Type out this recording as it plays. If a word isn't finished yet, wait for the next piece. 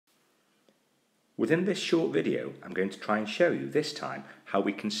Within this short video, I'm going to try and show you this time how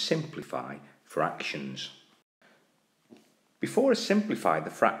we can simplify fractions. Before I simplify the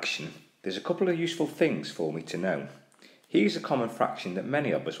fraction, there's a couple of useful things for me to know. Here's a common fraction that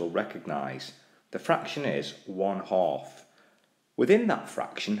many of us will recognise. The fraction is 1/2. Within that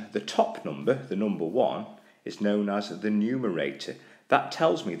fraction, the top number, the number 1, is known as the numerator. That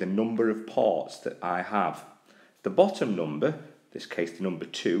tells me the number of parts that I have. The bottom number, in this case the number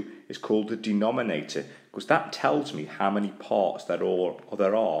 2, is called the denominator because that tells me how many parts there are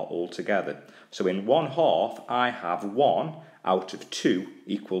altogether. So in 1/2 I have 1 out of 2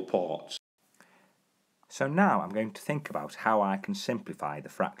 equal parts. So now I'm going to think about how I can simplify the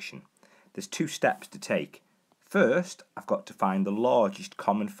fraction. There's 2 steps to take. First, I've got to find the largest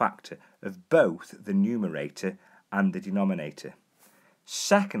common factor of both the numerator and the denominator.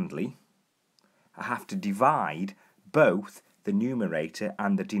 Secondly, I have to divide both the numerator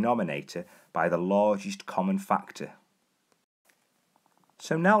and the denominator by the largest common factor.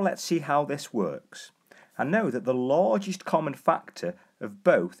 So now let's see how this works. I know that the largest common factor of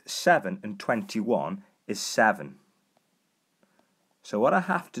both 7 and 21 is 7. So what I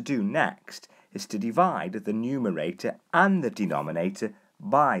have to do next is to divide the numerator and the denominator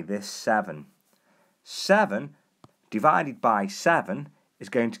by this 7. 7 divided by 7 is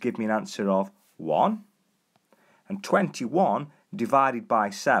going to give me an answer of 1, and 21 divided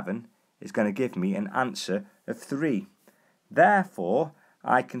by 7 is going to give me an answer of 3. Therefore,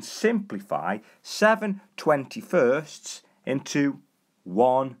 I can simplify 7/21 into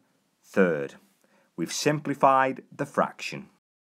 1/3. We've simplified the fraction.